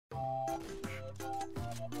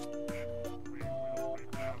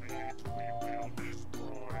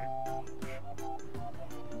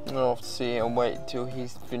I'll have to see and wait till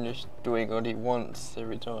he's finished doing what he wants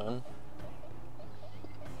every time.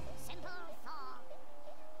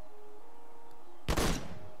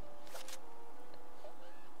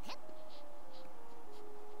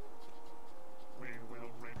 We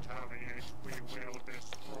will retaliate, we will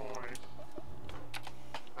destroy.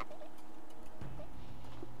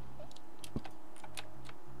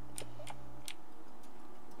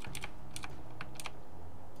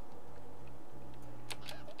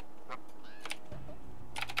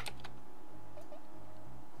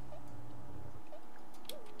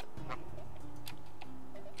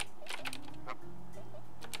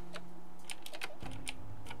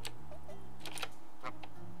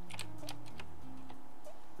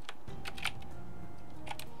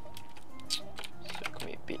 Suck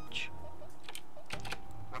me, bitch.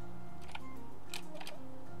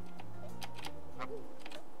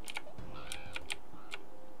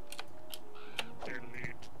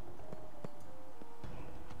 Delete.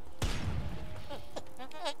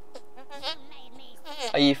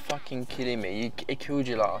 Are you fucking kidding me? It killed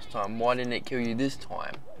you last time. Why didn't it kill you this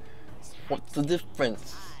time? What's the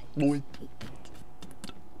difference?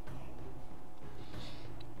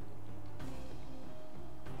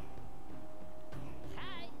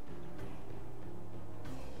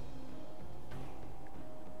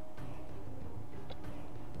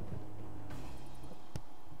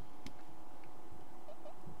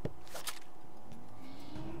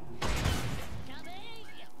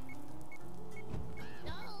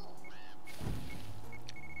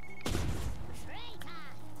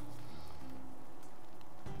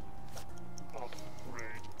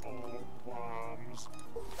 Upgrade all worms.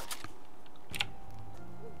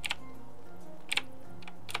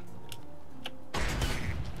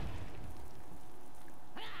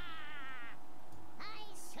 I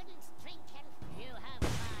shouldn't drink and you have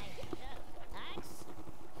my axe.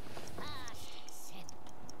 Sin.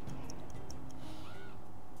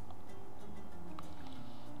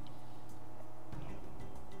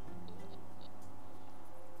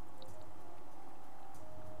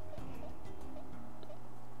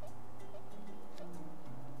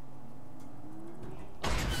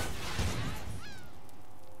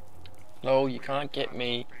 No, you can't get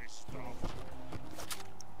me. Be stopped.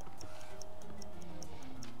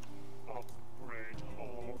 Upgrade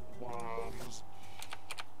all worms.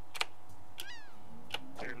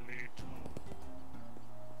 Delete.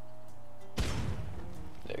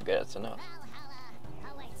 There we go, that's enough.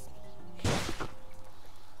 Valhalla awaits me.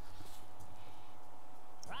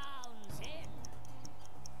 Rounds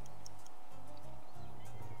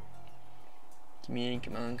in.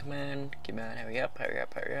 Come on, come on, come on, hurry up, hurry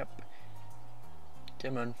up, hurry up.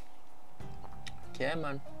 Come on. Come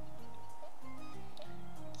on.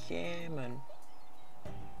 Come on.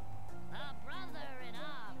 A brother in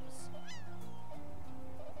arms.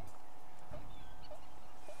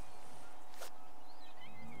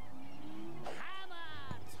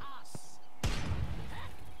 Hammer toss.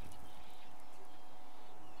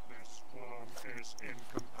 This worm is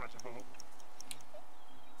incompatible.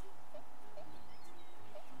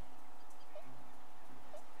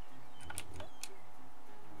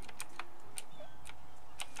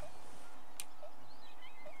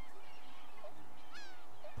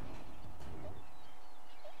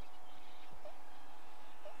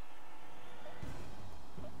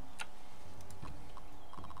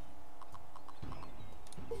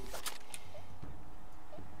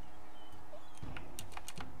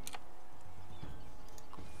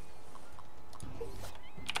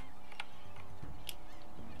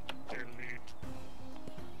 Delete.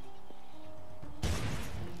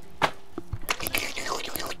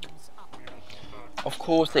 Of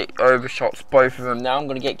course it overshots both of them. Now I'm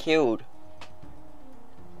gonna get killed.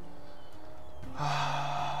 Toss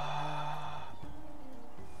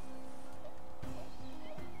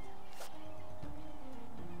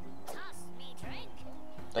me drink.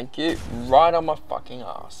 Thank you. Right on my fucking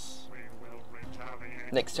ass. We will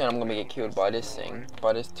retaliate. Next turn I'm gonna get killed by this thing.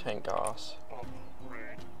 By this tank ass.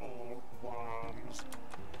 Upgrade all worms.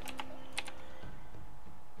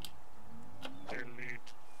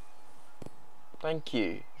 Delete. Thank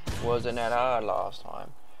you. Wasn't that hard last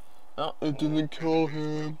time? Oh, it didn't kill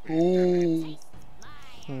him. Oh.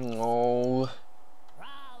 No.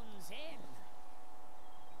 Rounds in.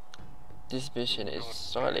 This mission is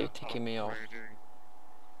slightly ticking me off. Upgrading.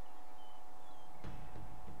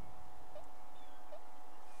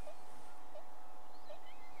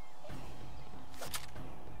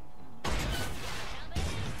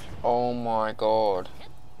 Oh my god.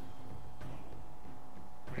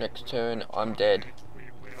 Next turn, I'm dead. We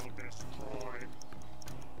will destroy.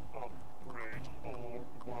 Upgrade all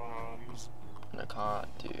worms.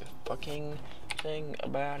 can't do a fucking thing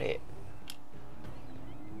about it.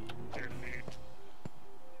 Delete.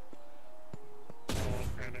 All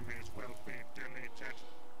enemies will be deleted.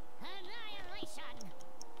 Annihilation.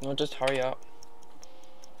 No, just hurry up.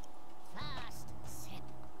 Fast sip.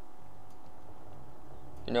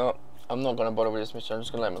 You know what? I'm not gonna bother with this mission. I'm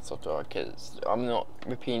just gonna let myself do it because I'm not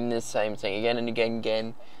repeating the same thing again and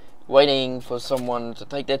again, waiting for someone to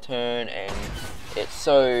take their turn, and it's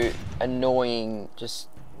so annoying just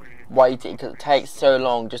waiting because it takes so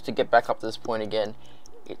long just to get back up to this point again.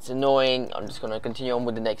 It's annoying. I'm just gonna continue on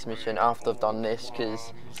with the next mission after I've done this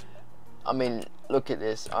because I mean, look at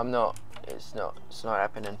this. It's not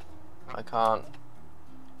happening. I can't.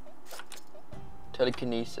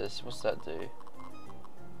 Telekinesis. What's that do?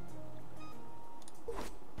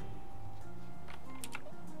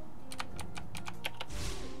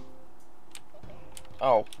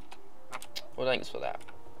 Oh, well, thanks for that.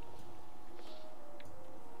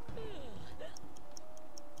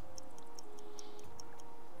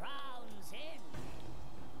 Rounds in.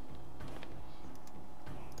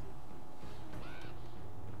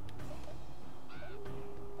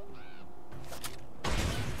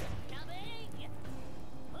 Coming.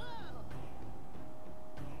 Whoa.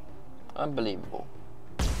 Unbelievable.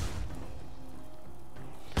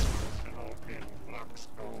 Personal influx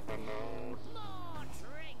overload. More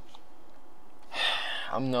drink.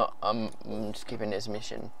 I'm skipping this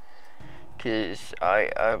mission because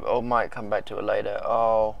I might come back to it later.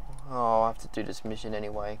 Oh, I have to do this mission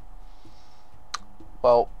anyway.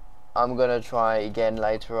 Well, I'm gonna try again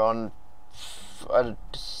later on. I'm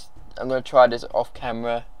gonna try this off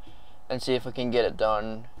camera and see if I can get it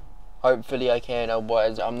done. Hopefully I can.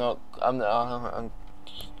 Otherwise,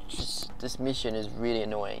 this mission is really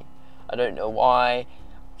annoying. I don't know why.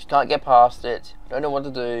 Just can't get past it. I don't know what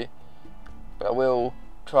to do. But I will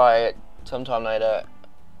try it sometime later.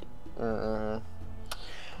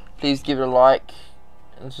 Please give it a like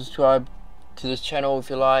and subscribe to this channel if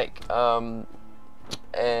you like. And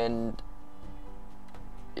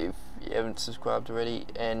if you haven't subscribed already,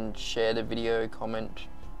 and share the video, comment,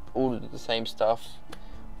 all of the same stuff,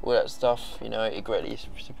 all that stuff. You know, it greatly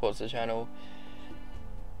supports the channel.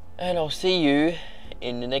 And I'll see you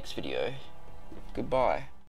in the next video. Goodbye.